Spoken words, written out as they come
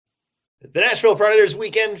The Nashville Predators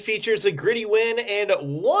weekend features a gritty win and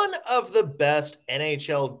one of the best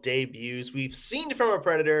NHL debuts we've seen from a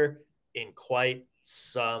Predator in quite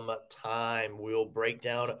some time. We'll break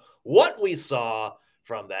down what we saw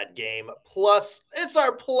from that game. Plus, it's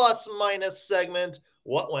our plus minus segment.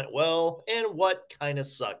 What went well and what kind of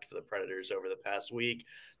sucked for the Predators over the past week.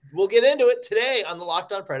 We'll get into it today on the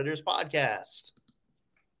Locked On Predators podcast.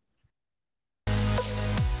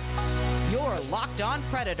 Your Locked On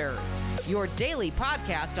Predators, your daily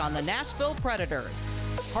podcast on the Nashville Predators.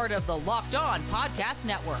 Part of the Locked On Podcast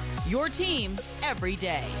Network, your team every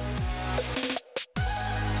day.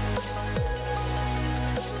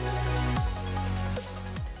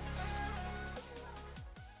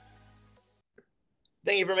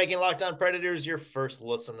 Thank you for making Locked On Predators your first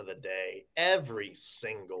listen of the day, every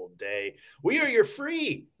single day. We are your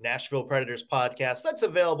free Nashville Predators podcast that's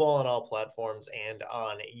available on all platforms and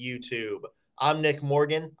on YouTube. I'm Nick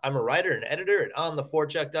Morgan. I'm a writer and editor at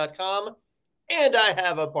ontheforecheck.com, and I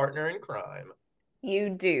have a partner in crime. You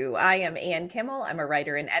do. I am Ann Kimmel. I'm a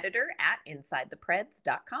writer and editor at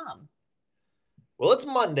InsideThePreds.com. Well, it's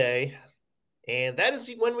Monday. And that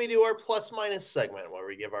is when we do our plus minus segment, where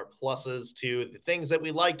we give our pluses to the things that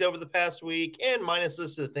we liked over the past week and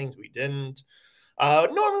minuses to the things we didn't.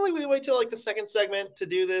 Normally we wait till like the second segment to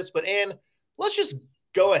do this, but Anne, let's just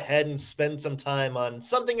go ahead and spend some time on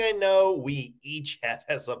something I know we each have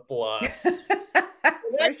as a plus.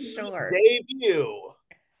 For sure. Debut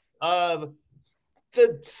of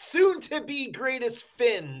the soon-to-be greatest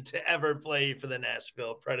Finn to ever play for the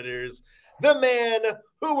Nashville Predators. The man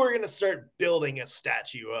who we're going to start building a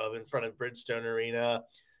statue of in front of Bridgestone Arena,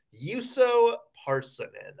 Juuso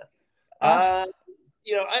Parssinen.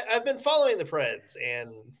 I've been following the Preds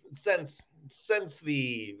and since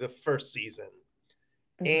the first season.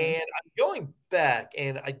 Mm-hmm. And I'm going back,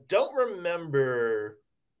 and I don't remember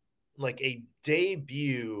like a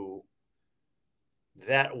debut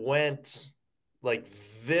that went like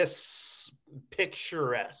this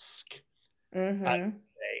picturesque. Mm-hmm.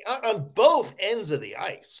 On both ends of the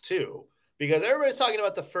ice too, because everybody's talking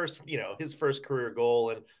about the first, his first career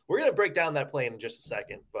goal, and we're going to break down that play in just a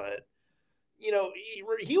second. But he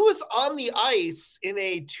was on the ice in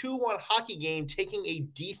a 2-1 hockey game, taking a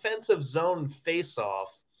defensive zone faceoff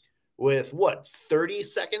with 30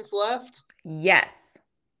 seconds left. Yes,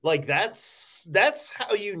 like that's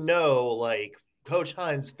how like Coach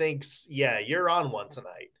Hines thinks, yeah, you're on one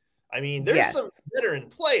tonight. I mean, there's some veteran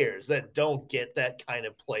players that don't get that kind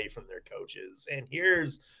of play from their coaches. And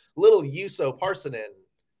here's little Juuso Parssinen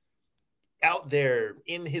out there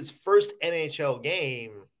in his first NHL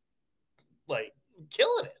game, like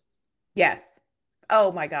killing it. Yes.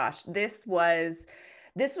 Oh my gosh. This was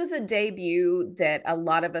a debut that a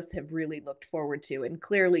lot of us have really looked forward to, and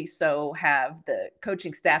clearly so have the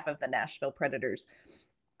coaching staff of the Nashville Predators.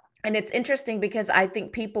 And it's interesting because I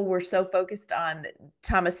think people were so focused on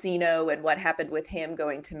Tomasino and what happened with him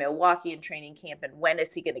going to Milwaukee in training camp, and when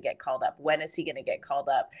is he going to get called up? When is he going to get called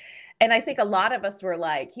up? And I think a lot of us were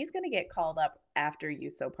like, he's going to get called up after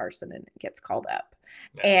Juuso Parssinen gets called up.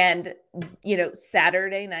 Yeah. And,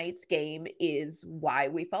 Saturday night's game is why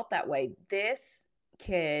we felt that way. This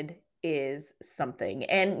kid is something.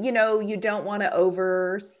 And, you don't want to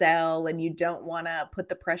oversell, and you don't want to put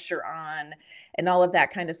the pressure on and all of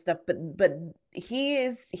that kind of stuff. But he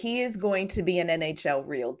is going to be an NHL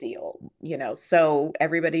real deal, so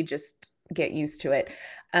everybody just get used to it.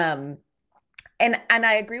 And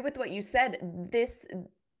I agree with what you said. This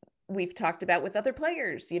we've talked about with other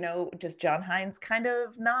players, just John Hines kind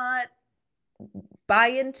of not buy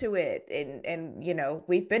into it. And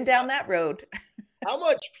we've been down that road. How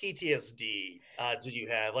much PTSD did you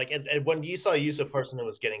have? Like, and when you saw Juuso Parssinen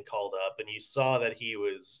was getting called up, and you saw that he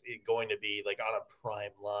was going to be like on a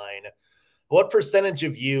prime line, what percentage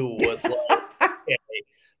of you was like, okay,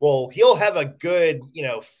 well, he'll have a good,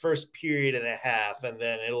 first period and a half, and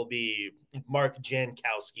then it'll be Mark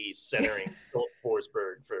Jankowski centering Philip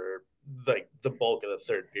Forsberg for like the bulk of the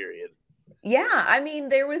third period? Yeah, I mean,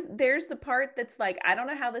 there's the part that's like, I don't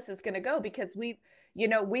know how this is going to go, because we've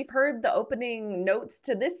heard the opening notes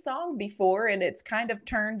to this song before, and it's kind of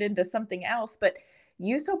turned into something else. But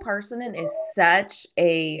Juuso Parssinen is such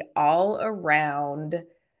a all-around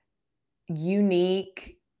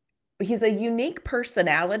unique. He's a unique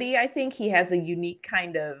personality. I think he has a unique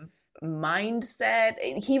kind of mindset.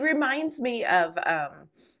 He reminds me of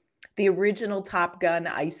the original Top Gun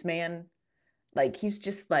Iceman. Like, he's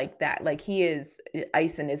just like that. Like, he is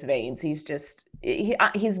ice in his veins. He's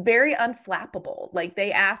very unflappable. Like,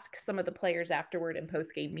 they asked some of the players afterward in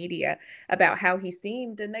post-game media about how he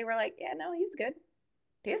seemed, and they were like, yeah, no, he's good.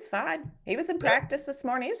 He's fine. He was in practice this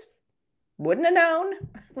morning. wouldn't have known.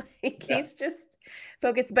 Like Yeah. he's just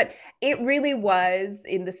focused. But it really was,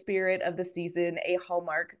 in the spirit of the season, a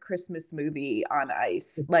Hallmark Christmas movie on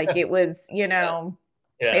ice. Like it was, Yeah.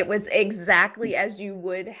 it was exactly as you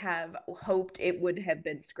would have hoped it would have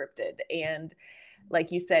been scripted. And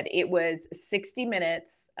like you said, it was 60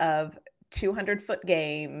 minutes of 200-foot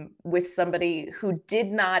game with somebody who did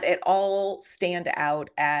not at all stand out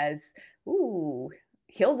as, ooh,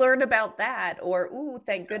 he'll learn about that, or ooh,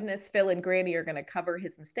 thank goodness Phil and Granny are going to cover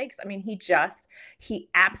his mistakes. I mean, he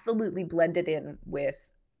absolutely blended in with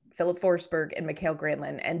Philip Forsberg and Mikael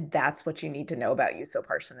Granlund, and that's what you need to know about Juuso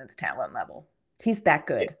Parsonen's talent level. He's that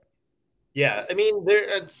good. Yeah, I mean,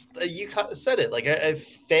 you kind of said it. Like, I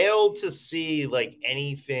failed to see like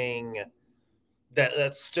anything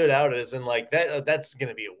that stood out as in like that's going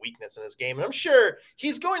to be a weakness in his game, and I'm sure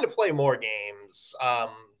he's going to play more games.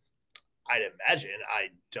 I'd imagine. I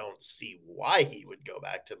don't see why he would go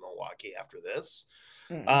back to Milwaukee after this.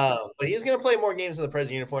 But he's going to play more games in the Preds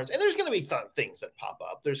uniforms, and there's going to be things that pop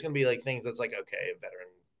up. There's going to be like things that's like, okay, a veteran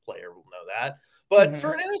player will know that. But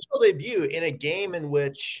for an NHL debut in a game in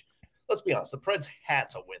which, let's be honest, the Preds had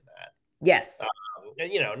to win that. Yes.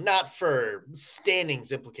 And, not for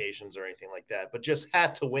standings implications or anything like that, but just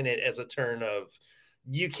had to win it as a turn of,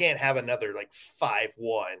 you can't have another like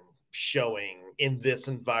 5-1 showing in this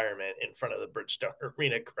environment in front of the Bridgestone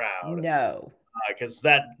Arena crowd. No. Because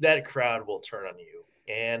that crowd will turn on you.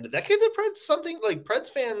 And that gave the Preds something, like Preds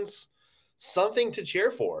fans, something to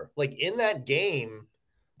cheer for. Like in that game,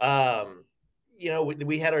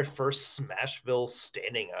 we had our first Smashville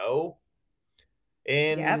standing O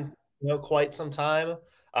in quite some time.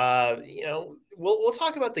 We'll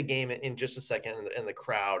talk about the game in just a second and the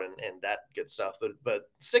crowd and that good stuff. But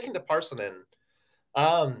sticking to Parssinen,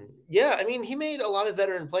 I mean, he made a lot of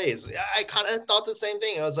veteran plays. I kind of thought the same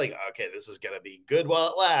thing. I was like, okay, this is gonna be good while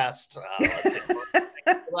it lasts. Let's see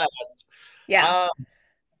last. Yeah.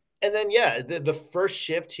 And then the first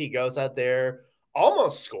shift he goes out there,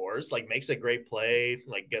 almost scores, like makes a great play,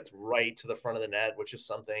 like gets right to the front of the net, which is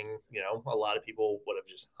something, a lot of people would have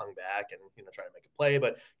just hung back and, try to make a play,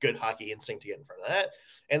 but good hockey instinct to get in front of that.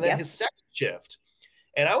 And then his second shift.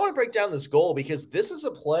 And I want to break down this goal because this is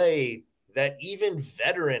a play that even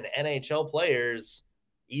veteran NHL players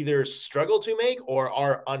either struggle to make or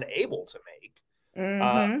are unable to make.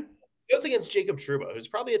 It goes against Jacob Trouba, who's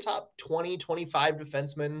probably a top 20, 25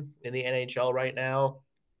 defenseman in the NHL right now.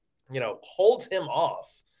 Holds him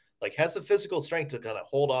off, like has the physical strength to kind of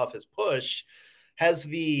hold off his push, has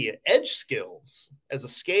the edge skills as a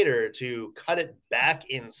skater to cut it back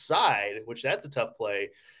inside, which that's a tough play,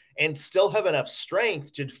 and still have enough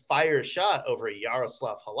strength to fire a shot over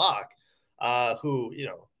Yaroslav Halak, who,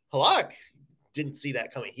 Halak didn't see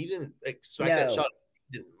that coming. He didn't expect that shot.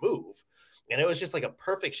 He didn't move. And it was just like a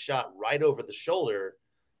perfect shot right over the shoulder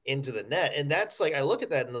into the net. And that's like, I look at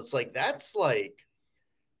that and it's like, that's like,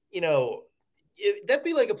 that'd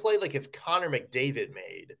be like a play like if Connor McDavid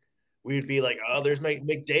made. We would be like, oh, there's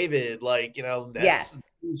McDavid, like, that's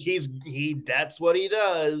that's what he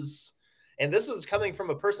does. And this was coming from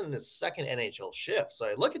a person in his second NHL shift. So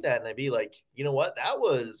I look at that and I'd be like, you know what?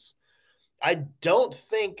 I don't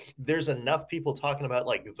think there's enough people talking about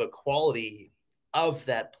like the quality of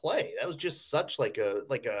that play. That was just such like a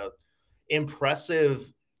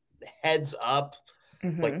impressive heads up,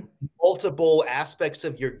 like multiple aspects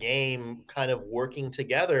of your game kind of working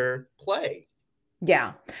together play.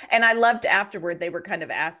 Yeah. And I loved afterward, they were kind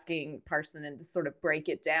of asking Parssinen to sort of break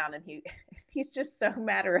it down. And he's just so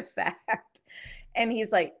matter of fact. And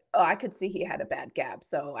he's like, oh, I could see he had a bad gab,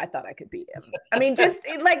 so I thought I could beat him. I mean, just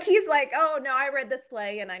like, he's like, oh no, I read this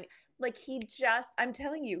play and I'm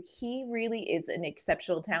telling you, he really is an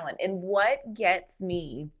exceptional talent. And what gets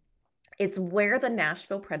me is where the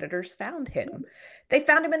Nashville Predators found him. They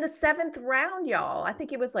found him in the 7th round, y'all. I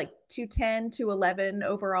think it was like 210, 211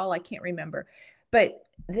 overall. I can't remember. But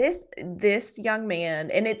this young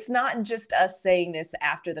man, and it's not just us saying this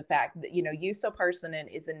after the fact, that, Juuso Parssinen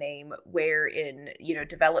is a name where in,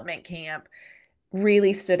 development camp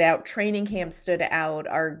really stood out. Training camp stood out.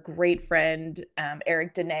 Our great friend,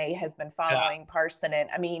 Eric Dene, has been following Parssinen.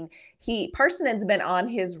 I mean, Parssinen's been on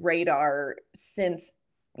his radar since,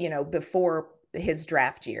 before his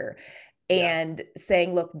draft year. And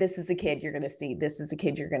saying, look, this is a kid you're going to see. This is a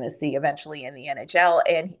kid you're going to see eventually in the NHL.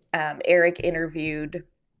 And Eric interviewed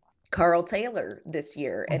Carl Taylor this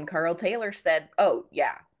year. And Carl Taylor said, oh,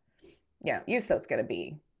 yeah, Juuso's going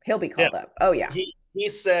to he'll be called up. Oh, yeah. He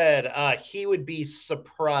said he would be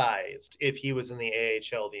surprised if he was in the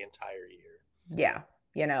AHL the entire year. Yeah.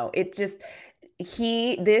 It just,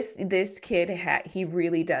 this kid, he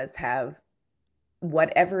really does have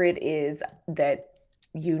whatever it is that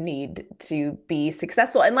you need to be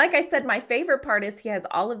successful. And like I said, my favorite part is he has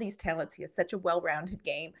all of these talents. He has such a well-rounded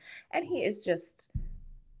game, and he is just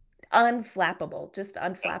unflappable, just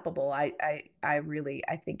unflappable.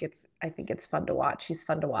 I think it's fun to watch. He's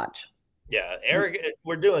fun to watch. Yeah, Eric,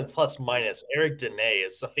 we're doing plus minus. Eric Dene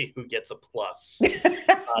is somebody who gets a plus.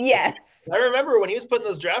 Yes. I remember when he was putting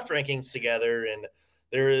those draft rankings together, and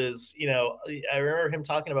there is, I remember him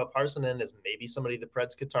talking about Parsonen as maybe somebody the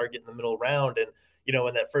Preds could target in the middle round. And,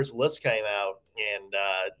 when that first list came out, and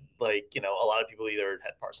a lot of people either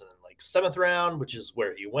had Parsonen like 7th round, which is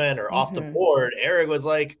where he went, or off the board, Eric was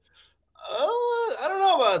like, I don't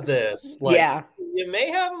know about this. Like, you may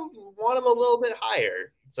want him a little bit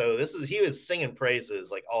higher. So he was singing praises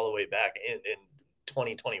like all the way back in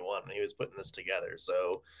 2021 when he was putting this together.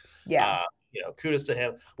 So, kudos to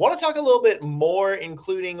him. Want to talk a little bit more,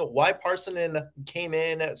 including why Parsonen came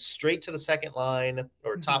in straight to the second line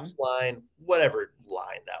or tops line, whatever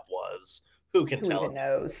line that was. Who can tell? Who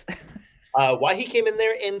knows? Why he came in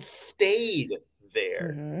there and stayed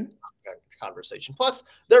there. Conversation. Plus,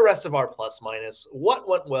 the rest of our plus minus. What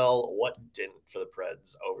went well, what didn't for the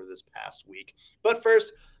Preds over this past week. But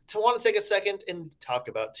first, to want to take a second and talk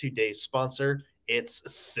about today's sponsor. It's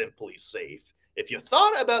SimpliSafe. If you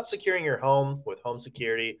thought about securing your home with home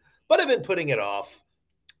security, but have been putting it off,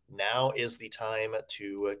 now is the time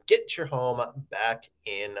to get your home back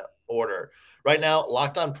in order. Right now,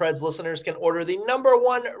 Locked On Preds listeners can order the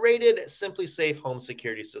 #1 rated SimpliSafe home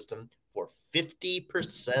security system for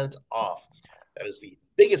 50% off. That is the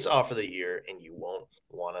biggest offer of the year, and you won't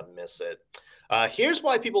want to miss it. Here's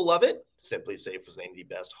why people love it. SimpliSafe was named the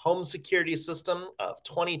best home security system of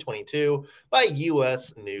 2022 by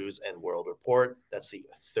U.S. News and World Report. That's the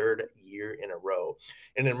 3rd year in a row.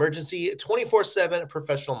 In an emergency, 24/7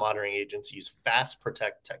 professional monitoring agents use Fast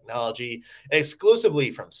Protect technology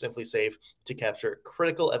exclusively from SimpliSafe to capture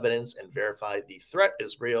critical evidence and verify the threat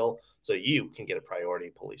is real so you can get a priority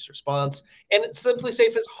police response. And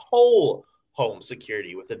SimpliSafe is whole home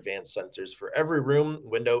security with advanced sensors for every room,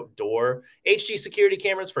 window, door, HD security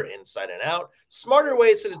cameras for inside and out, smarter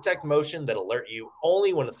ways to detect motion that alert you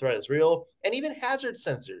only when a threat is real, and even hazard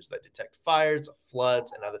sensors that detect fires,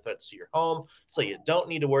 floods, and other threats to your home, so you don't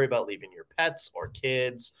need to worry about leaving your pets or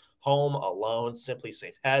kids home alone.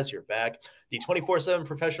 SimpliSafe has your back. The 24/7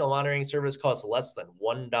 professional monitoring service costs less than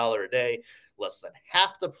 $1 a day, less than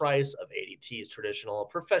half the price of ADT's traditional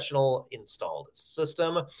professional installed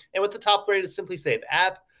system. And with the top-rated SimpliSafe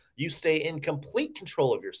app, you stay in complete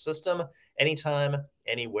control of your system anytime,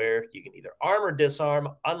 anywhere. You can either arm or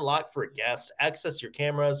disarm, unlock for a guest, access your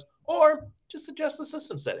cameras, or just adjust the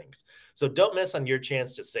system settings. So don't miss on your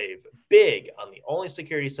chance to save big on the only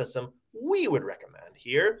security system we would recommend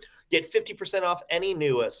here. Get 50% off any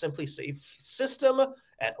new SimpliSafe system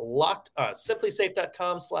at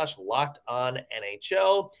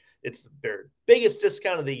simplisafe.com/lockedonnhl. It's their biggest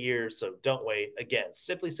discount of the year, so don't wait. Again,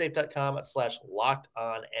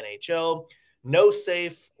 simplisafe.com/lockedonnhl. No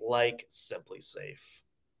safe like SimpliSafe.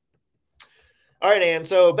 All right, Ann.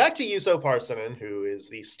 So back to Juuso Parssinen, who is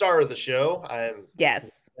the star of the show.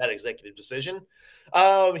 That executive decision.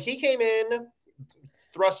 He came in,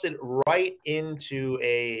 thrusted right into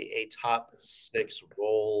a top 6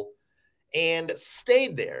 role, and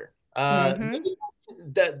stayed there.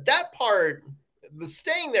 That part, the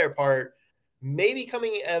staying there part, maybe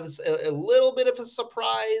coming as a little bit of a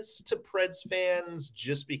surprise to Preds fans,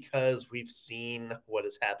 just because we've seen what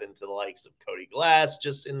has happened to the likes of Cody Glass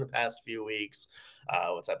just in the past few weeks.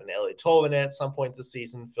 What's happened to Eeli Tolvanen at some point this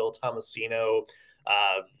season, Phil Tomasino,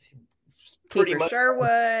 pretty much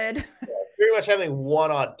Sherwood. Pretty much having one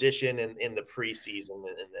audition in the preseason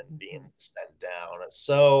and then being sent down.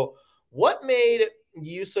 So what made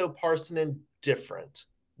Juuso Parssinen different?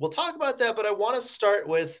 We'll talk about that, but I want to start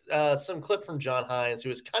with some clip from John Hynes, who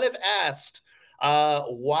was kind of asked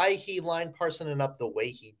why he lined Parssinen up the way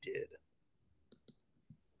he did.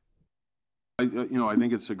 I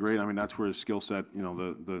think it's that's where his skill set,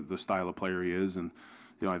 the style of player he is. And,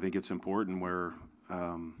 I think it's important where,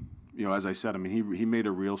 as I said, he made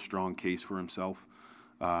a real strong case for himself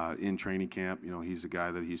in training camp. He's a guy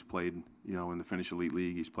that he's played, in the Finnish Elite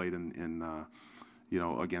League. He's played in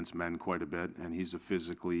against men quite a bit, and he's a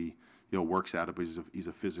physically, works at it, but he's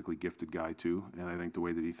a physically gifted guy too. And I think the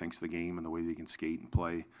way that he thinks the game and the way that he can skate and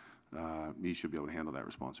play, he should be able to handle that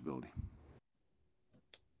responsibility.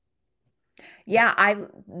 Yeah,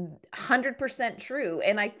 100% true.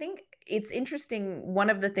 And I think it's interesting. One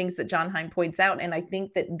of the things that John Hynes points out, and I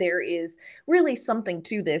think that there is really something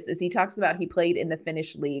to this, is he talks about he played in the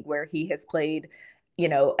Finnish league where he has played,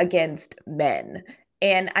 against men.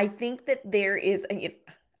 And I think that there is,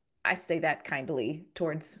 I say that kindly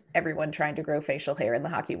towards everyone trying to grow facial hair in the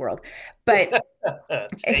hockey world, but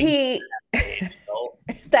he,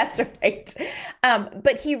 that's right.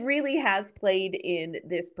 But he really has played in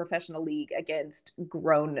this professional league against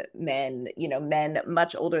grown men, men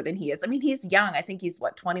much older than he is. I mean, he's young. I think he's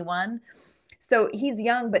 21. So he's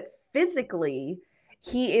young, but physically,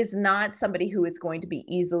 he is not somebody who is going to be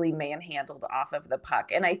easily manhandled off of the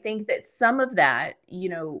puck. And I think that some of that,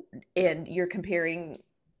 and you're comparing,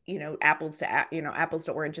 apples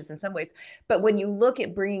to oranges in some ways. But when you look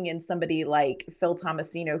at bringing in somebody like Phil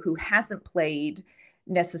Tomasino, who hasn't played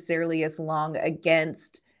necessarily as long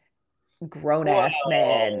against grown ass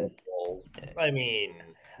men. I mean,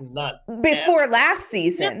 not before last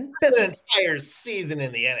season. An entire season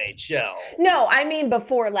in the NHL. No, I mean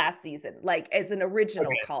before last season, like as an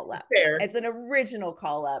original call up. Fair. As an original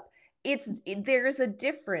call up, there's a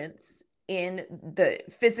difference in the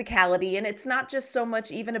physicality, and it's not just so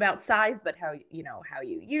much even about size, but how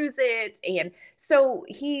you use it. And so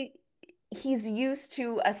he's used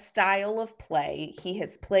to a style of play. He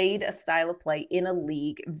has played a style of play in a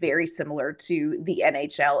league very similar to the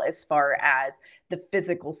NHL as far as the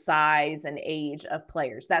physical size and age of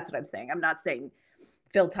players. That's what I'm saying. I'm not saying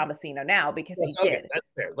Phil Tomasino now because he did. That's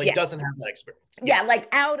fair. Like, doesn't have that experience. Yeah, like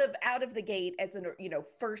out of the gate as an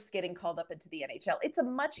first getting called up into the NHL. It's a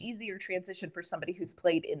much easier transition for somebody who's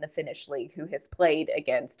played in the Finnish league, who has played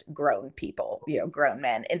against grown people, grown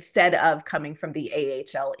men, instead of coming from the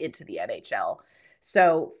AHL into the NHL.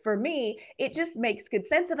 So for me, it just makes good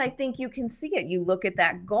sense. And I think you can see it. You look at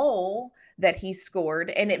that goal that he scored,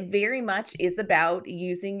 and it very much is about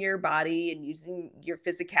using your body and using your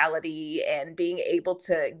physicality and being able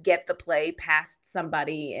to get the play past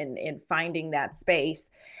somebody and finding that space.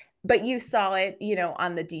 But you saw it,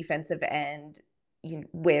 on the defensive end,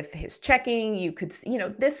 with his checking. You could,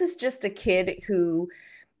 this is just a kid who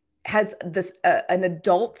has this an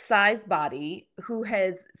adult-sized body, who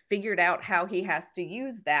has figured out how he has to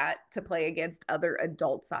use that to play against other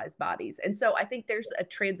adult-sized bodies. And so I think there's a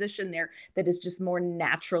transition there that is just more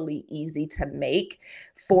naturally easy to make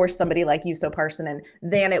for somebody like Juuso Parssinen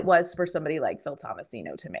than it was for somebody like Phil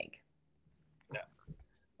Tomasino to make.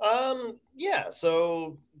 Yeah,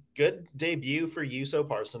 so good debut for Juuso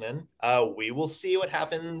Parssinen. We will see what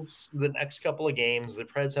happens the next couple of games. The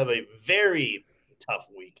Preds have a very tough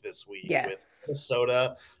week this week with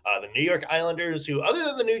Minnesota, the New York Islanders, who, other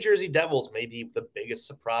than the New Jersey Devils, may be the biggest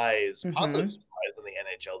surprise, positive surprise in the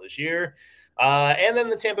NHL this year. And then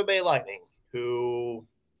the Tampa Bay Lightning, who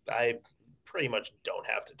I pretty much don't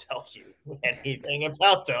have to tell you anything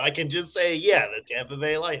about them. I can just say, the Tampa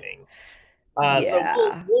Bay Lightning.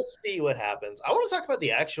 So we'll see what happens. I want to talk about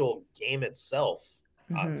the actual game itself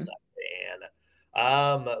on Saturday.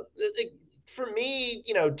 And for me,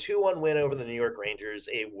 2-1 win over the New York Rangers,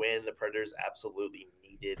 a win the Predators absolutely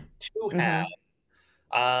needed to have.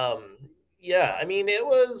 I mean, it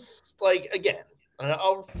was like, again,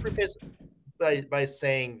 I'll preface by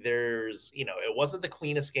saying there's, it wasn't the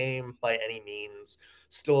cleanest game by any means.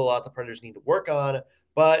 Still a lot the Predators need to work on,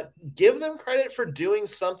 but give them credit for doing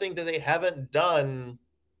something that they haven't done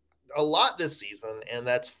a lot this season, and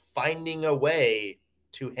that's finding a way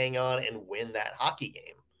to hang on and win that hockey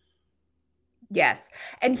game. Yes.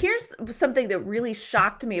 And here's something that really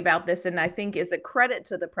shocked me about this, and I think is a credit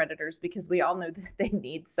to the Predators, because we all know that they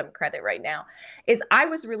need some credit right now, is I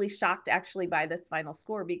was really shocked actually by this final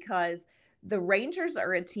score, because the Rangers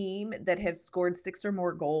are a team that have scored 6 or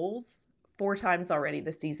more goals 4 times already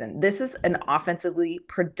this season. This is an offensively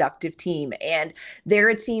productive team, and they're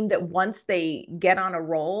a team that once they get on a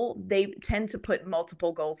roll, they tend to put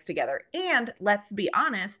multiple goals together. And let's be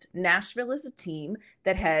honest, Nashville is a team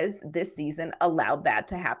that has this season allowed that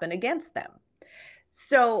to happen against them.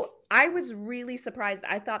 So I was really surprised.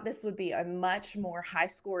 I thought this would be a much more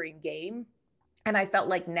high-scoring game, and I felt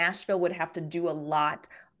like Nashville would have to do a lot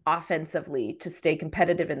offensively to stay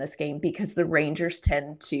competitive in this game, because the Rangers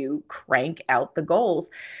tend to crank out the goals.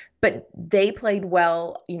 But they played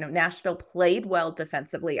well. Nashville played well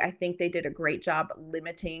defensively. I think they did a great job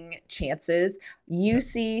limiting chances.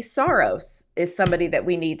 Juuse Saros is somebody that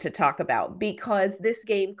we need to talk about, because this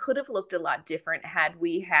game could have looked a lot different had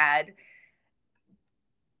we had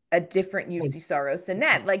a different Juuse Saros than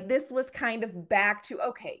that. Like, this was kind of back to,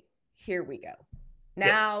 okay, here we go.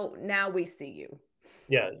 Now we see you.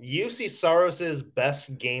 Yeah, Juuse Saros'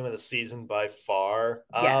 best game of the season by far.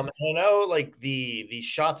 I know, like, the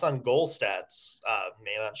shots on goal stats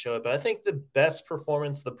may not show it, but I think the best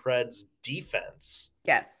performance the Preds defense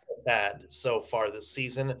had so far this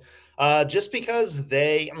season, just because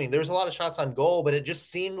there's a lot of shots on goal, but it just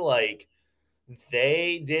seemed like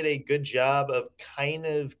they did a good job of kind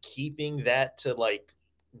of keeping that to like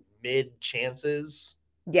mid chances.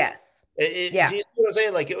 Yes. Do you see what I'm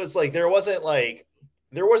saying? Like, it was like there wasn't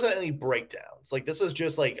any breakdowns. Like, this is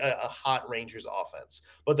just like a hot Rangers offense,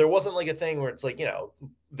 but there wasn't like a thing where it's like,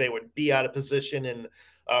 they would be out of position and,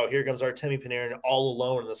 oh, here comes Artemi Panarin all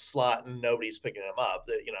alone in the slot and nobody's picking him up.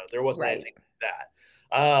 There wasn't Right. anything like that.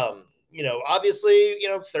 Obviously,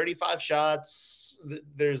 35 shots,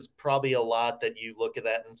 there's probably a lot that you look at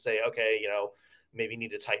that and say, okay, maybe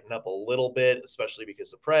need to tighten up a little bit, especially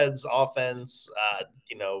because the Preds offense,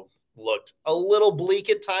 looked a little bleak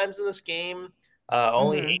at times in this game.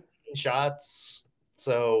 Only 18 shots.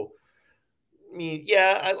 So, I mean,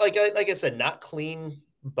 yeah, like I said, not clean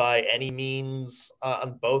by any means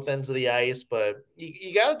on both ends of the ice, but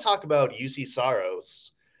you got to talk about Juuse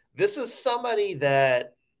Saros. This is somebody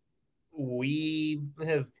that we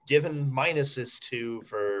have given minuses to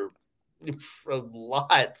for a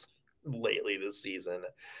lot lately this season.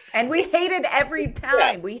 And we hate it every time.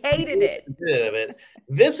 Yeah. We hated it.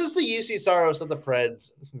 This is the Juuse Saros that the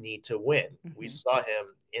Preds need to win. We saw him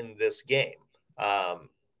in this game. And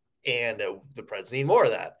the Preds need more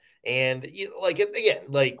of that. And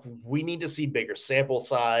we need to see bigger sample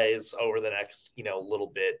size over the next,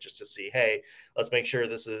 little bit just to see, hey, let's make sure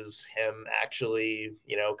this is him actually,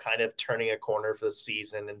 kind of turning a corner for the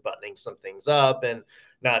season and buttoning some things up, and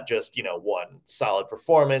not just, one solid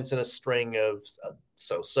performance and a string of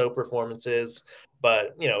so-so performances.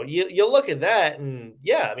 But, you look at that and,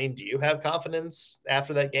 yeah, I mean, do you have confidence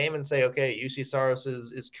after that game and say, okay, Juuse Saros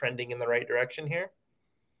is trending in the right direction here?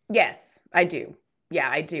 Yes, I do. Yeah,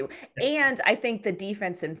 I do. And I think the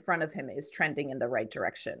defense in front of him is trending in the right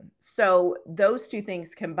direction. So those two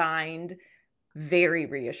things combined, very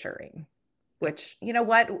reassuring, which, you know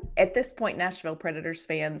what, at this point, Nashville Predators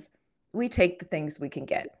fans, we take the things we can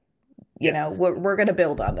get. We're going to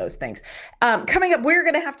build on those things. Coming up, we're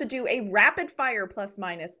going to have to do a rapid fire plus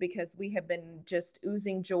minus because we have been just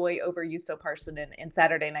oozing joy over Juuso Parssinen and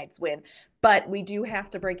Saturday night's win. But we do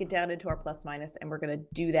have to break it down into our plus minus, and we're going to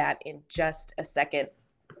do that in just a second.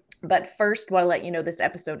 But first, I want to let you know this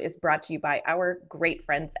episode is brought to you by our great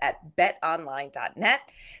friends at betonline.net.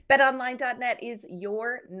 Betonline.net is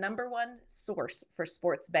your number one source for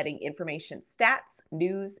sports betting information, stats,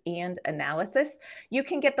 news, and analysis. You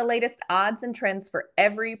can get the latest odds and trends for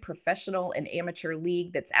every professional and amateur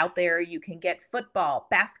league that's out there. You can get football,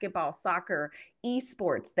 basketball, soccer,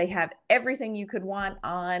 esports. They have everything you could want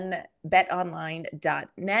on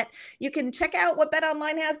betonline.net. You can check out what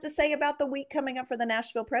BetOnline has to say about the week coming up for the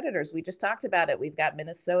Nashville Predators. We just talked about it. We've got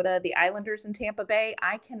Minnesota, the Islanders, and Tampa Bay.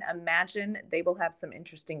 I can imagine they will have some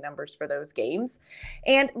interesting numbers for those games.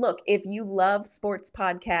 And look, if you love sports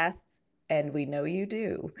podcasts, and we know you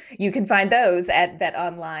do, you can find those at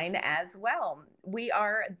BetOnline as well. We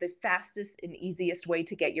are the fastest and easiest way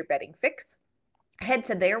to get your betting fix. Head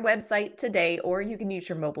to their website today, or you can use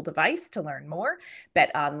your mobile device to learn more.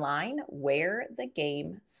 BetOnline, where the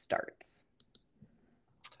game starts.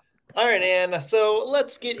 All right, Ann. So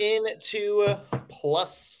let's get into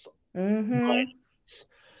plus minus.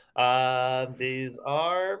 These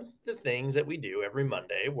are the things that we do every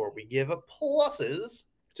Monday where we give pluses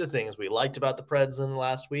to things we liked about the Preds in the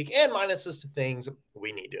last week and minuses to things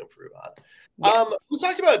we need to improve on. Yes. We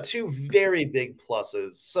talked about two very big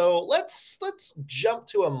pluses, so let's jump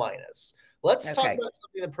to a minus. Let's talk about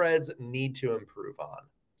something the Preds need to improve on.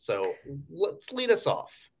 So let's lead us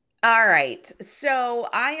off. All right. So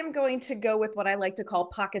I am going to go with what I like to call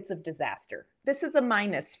pockets of disaster. This is a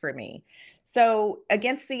minus for me. So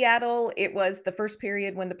against Seattle, it was the first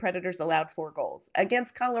period when the Predators allowed 4 goals.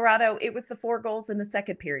 Against Colorado, it was the 4 goals in the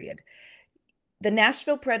second period. The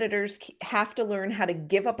Nashville Predators have to learn how to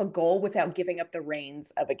give up a goal without giving up the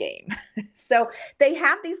reins of a game. So they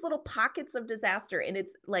have these little pockets of disaster, and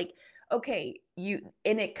it's like, okay,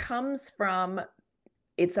 it comes from,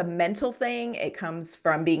 it's a mental thing. It comes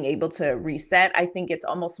from being able to reset. I think it's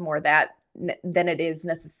almost more that than it is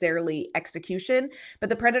necessarily execution. But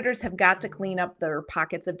the Predators have got to clean up their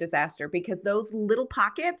pockets of disaster because those little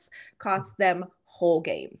pockets cost them whole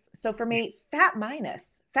games. So for me, fat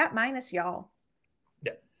minus, y'all.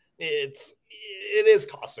 Yeah, it is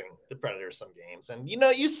costing the Predators some games. And,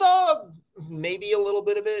 you saw maybe a little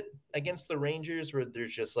bit of it against the Rangers where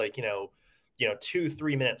there's just like,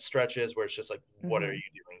 2-3 minute stretches where it's just like, what are you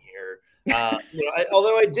doing here?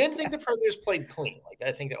 Although I did think the Predators played clean. Like,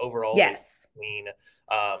 I think that overall they played clean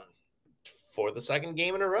for the second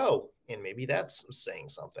game in a row. And maybe that's saying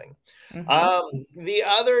something. The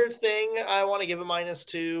other thing I want to give a minus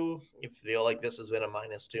to, I feel like this has been a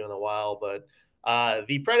minus to in a while, but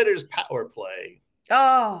the Predators power play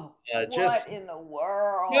Oh, Just what in the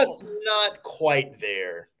world? just not quite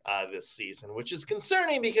there this season, which is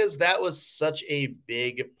concerning because that was such a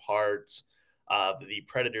big part of the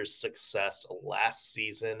Predators' success last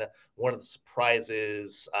season. One of the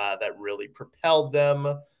surprises that really propelled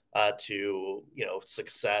them to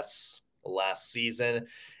success last season,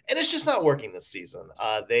 and it's just not working this season.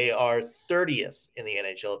 They are 30th in the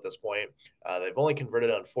NHL at this point. They've only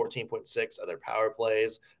converted on 14.6 of their power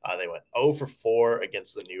plays. They went 0 for 4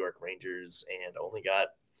 against the New York Rangers and only got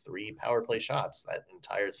 3 power play shots that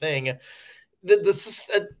entire thing.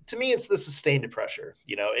 To me, it's the sustained pressure.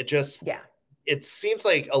 It seems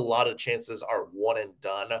like a lot of chances are one and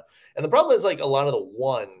done. And the problem is, like, a lot of the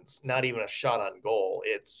ones, not even a shot on goal.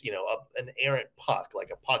 It's, an errant puck,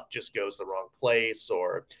 like a puck just goes the wrong place,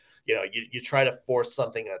 or, you try to force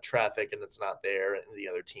something in traffic and it's not there and the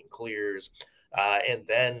other team clears. And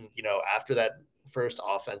then, after that first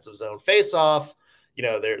offensive zone face-off,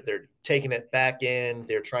 they're taking it back in.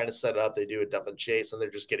 They're trying to set it up. They do a dump and chase, and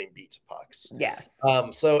they're just getting beat to pucks. Yes.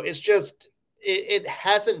 So it's just, it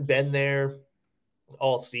hasn't been there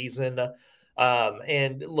all season.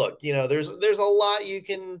 And look, there's a lot you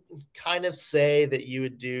can kind of say that you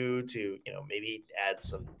would do to, maybe add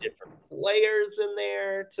some different players in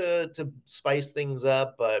there to spice things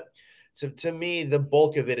up. But to me, the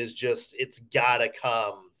bulk of it is just, it's got to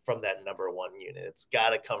come from that number one unit. It's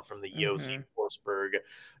got to come from the Josi, Forsberg,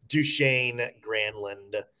 Duchesne,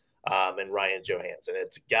 Granlund, and Ryan Johansson.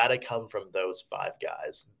 It's got to come from those 5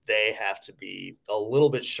 guys. They have to be a little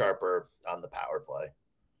bit sharper on the power play.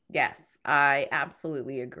 Yes, I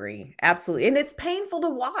absolutely agree. Absolutely. And it's painful to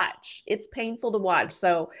watch.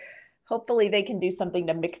 So hopefully they can do something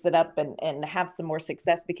to mix it up and have some more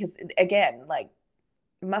success, because again, like,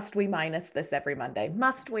 must we minus this every Monday?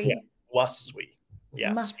 Must we? Yeah. Must we?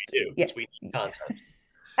 Yes, we do. Yes. We need content.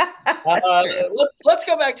 Let's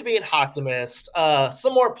go back to being optimist.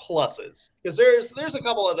 Some more pluses, because there's a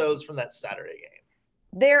couple of those from that Saturday game.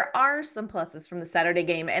 There are some pluses from the Saturday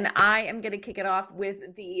game, and I am going to kick it off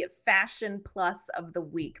with the fashion plus of the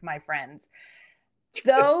week, my friends.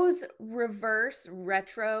 Those reverse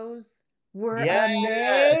retros were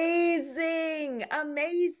amazing.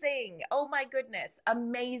 Oh my goodness,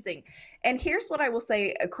 amazing. And here's what I will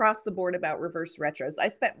say across the board about reverse retros. I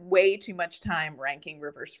spent way too much time ranking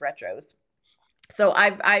reverse retros. So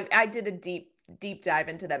I did a deep dive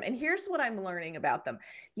into them. And here's what I'm learning about them.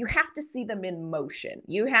 You have to see them in motion.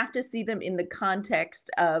 You have to see them in the context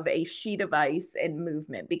of a sheet of ice and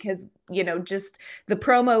movement, because, just the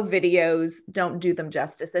promo videos don't do them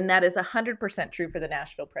justice. And that is 100% true for the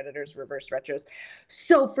Nashville Predators reverse retros.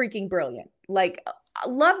 So freaking brilliant. Like, I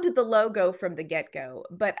loved the logo from the get-go,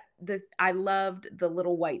 but I loved the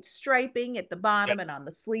little white striping at the bottom and on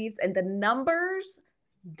the sleeves, and the numbers,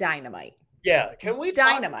 dynamite. Yeah. Can we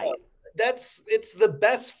dynamite? It's the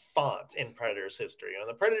best font in Predators history. When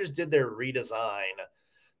the Predators did their redesign,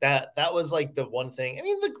 that was like the one thing. I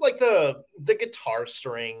mean, the guitar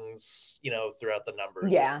strings, throughout the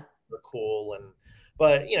numbers, were cool.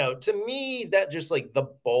 But to me, that just, like, the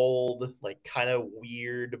bold, like, kind of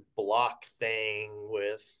weird block thing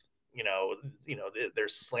with, they're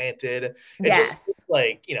slanted. It just looks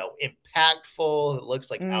like, impactful. It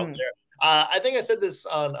looks like out there. I think I said this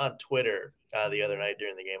on Twitter the other night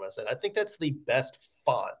during the game. I said, I think that's the best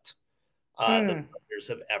font the Predators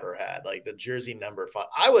have ever had, like the jersey number font.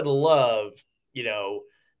 I would love,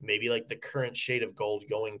 maybe like the current shade of gold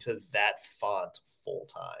going to that font full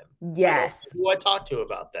time. Yes. Who I talked to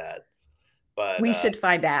about that, but we should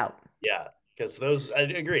find out. Yeah, because I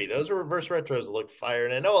agree, those reverse retros looked fire,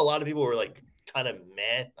 and I know a lot of people were like kind of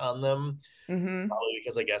meh on them, probably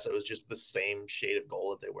because I guess it was just the same shade of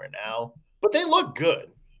gold that they wear now, but they look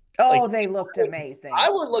good. Oh, they looked amazing. I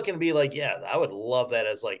would look and be like, yeah, I would love that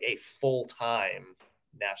as like a full-time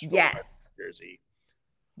Nashville jersey.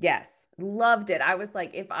 Yes, loved it. I was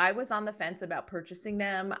like, if I was on the fence about purchasing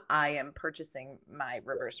them, I am purchasing my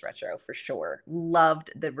reverse retro for sure.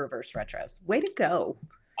 Loved the reverse retros. Way to go.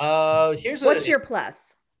 What's your plus?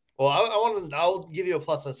 Well, I'll give you a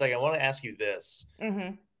plus in a second. I want to ask you this.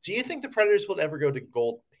 Do you think the Predators will ever go to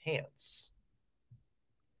gold pants?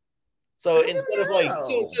 So instead of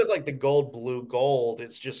like the gold, blue, gold,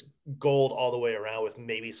 it's just gold all the way around with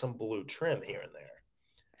maybe some blue trim here and there.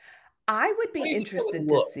 I would be interested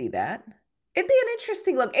to see that. It'd be an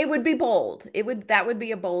interesting look. It would be bold. That would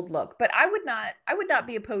be a bold look, but I would not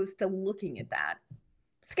be opposed to looking at that.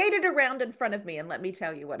 Skate it around in front of me and let me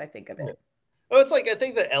tell you what I think of it. Oh, it's like, I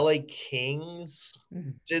think the LA Kings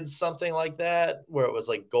did something like that, where it was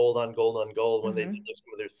like gold on gold on gold when they did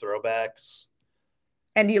some of their throwbacks.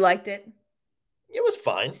 And you liked it? It was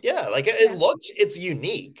fine. Yeah, like it looked, it's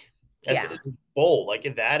unique. Yeah. It's bold.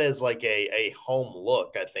 Like that is like a home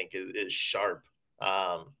look, I think is sharp.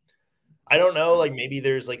 I don't know, like maybe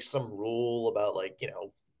there's like some rule about like,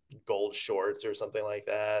 gold shorts or something like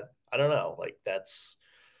that. I don't know. Like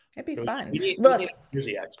It'd be fun. we Look, need a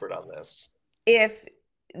jersey expert on this. if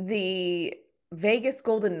the Vegas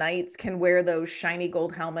Golden Knights can wear those shiny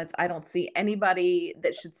gold helmets, I don't see anybody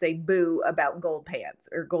that should say boo about gold pants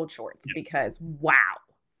or gold shorts because wow.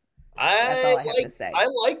 That's all I have to say. I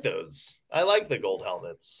like those. I like the gold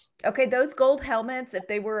helmets. Okay, those gold helmets, if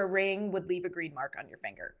they were a ring, would leave a green mark on your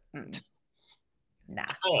finger. Nah.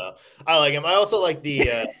 I like them. I also like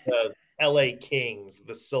the LA Kings,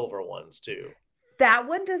 the silver ones too. That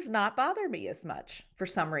one does not bother me as much for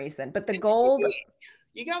some reason, but the gold, unique.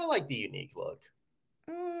 You gotta like the unique look.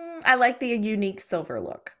 I like the unique silver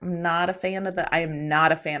look. I am not a fan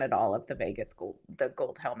at all of the Vegas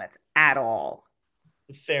gold helmets at all.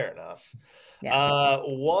 Fair enough. Yeah.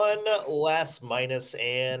 One last minus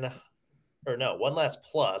one last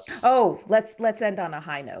plus. Oh, let's end on a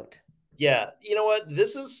high note. Yeah, you know what?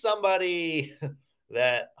 This is somebody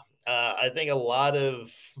that I think a lot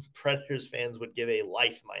of Predators fans would give a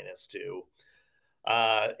life minus to.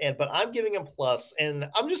 But I'm giving him plus, and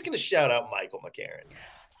I'm just going to shout out Michael McCarron.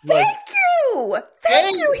 Thank you. He's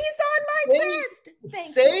on my list.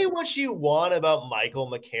 Say what you want about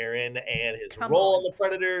Michael McCarron and his role on the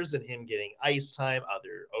Predators and him getting ice time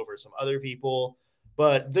over some other people,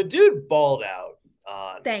 but the dude balled out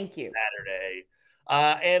on Saturday.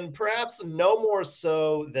 And perhaps no more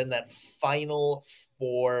so than that final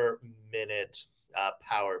 4-minute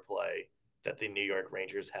power play that the New York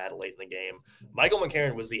Rangers had late in the game. Michael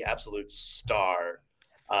McCarron was the absolute star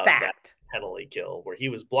of that penalty kill, where he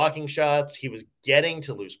was blocking shots, he was getting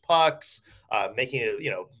to loose pucks, making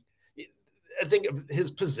it, I think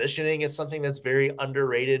his positioning is something that's very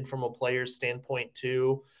underrated from a player's standpoint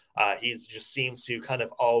too. He just seems to kind of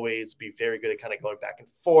always be very good at kind of going back and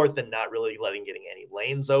forth and not really getting any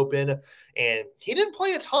lanes open. And he didn't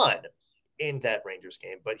play a ton in that Rangers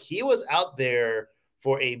game, but he was out there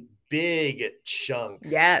for a big chunk.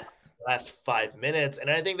 Yes. Last 5 minutes. And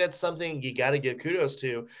I think that's something you got to give kudos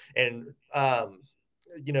to. And,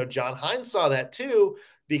 John Hynes saw that too,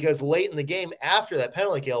 because late in the game after that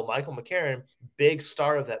penalty kill, Michael McCarron, big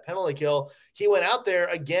star of that penalty kill, he went out there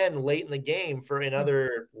again late in the game for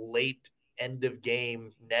another late end of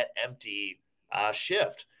game net empty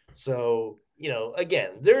shift. So,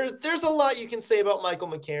 again, there's a lot you can say about Michael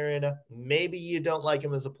McCarron. Maybe you don't like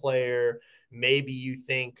him as a player. Maybe you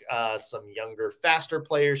think some younger, faster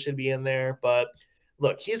players should be in there. But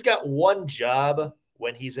look, he's got one job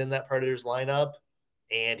when he's in that Predators lineup,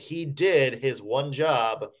 and he did his one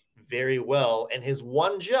job very well. And his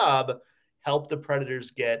one job helped the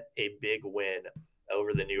Predators get a big win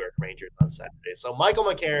over the New York Rangers on Saturday. So Michael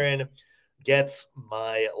McCarron gets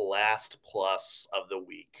my last plus of the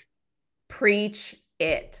week. Preach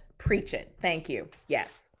it. Thank you.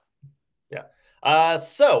 Yes. Yeah.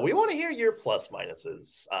 So we want to hear your plus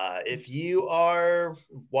minuses. If you are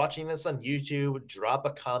watching this on YouTube, drop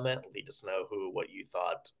a comment. Let us know what you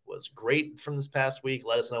thought was great from this past week.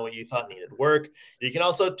 Let us know what you thought needed work. You can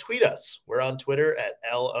also tweet us. We're on Twitter at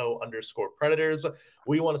LO_Predators.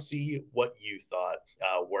 We want to see what you thought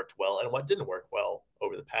worked well and what didn't work well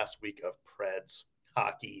over the past week of Preds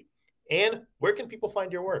hockey. And where can people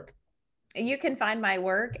find your work? You can find my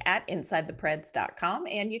work at InsideThePreds.com,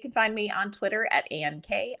 and you can find me on Twitter at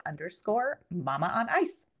ANK_Mama on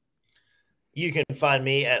Ice. You can find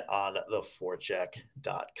me at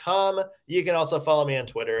ontheforecheck.com. You can also follow me on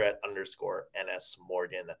Twitter at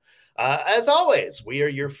 _NSMorgan. As always, we are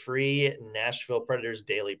your free Nashville Predators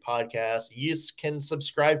daily podcast. You can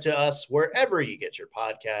subscribe to us wherever you get your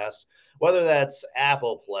podcasts, whether that's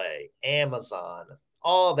Apple Play, Amazon,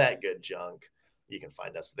 all that good junk. You can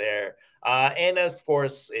find us there. And of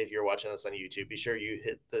course, if you're watching this on YouTube, be sure you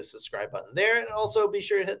hit the subscribe button there, and also be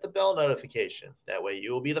sure to hit the bell notification. That way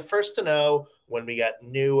you will be the first to know when we got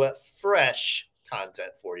new, fresh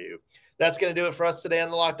content for you. That's going to do it for us today on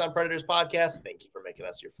the Locked On Predators podcast. Thank you for making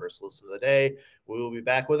us your first listen of the day. We will be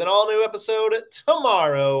back with an all-new episode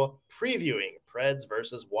tomorrow, previewing Preds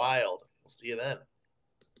versus Wild. We'll see you then.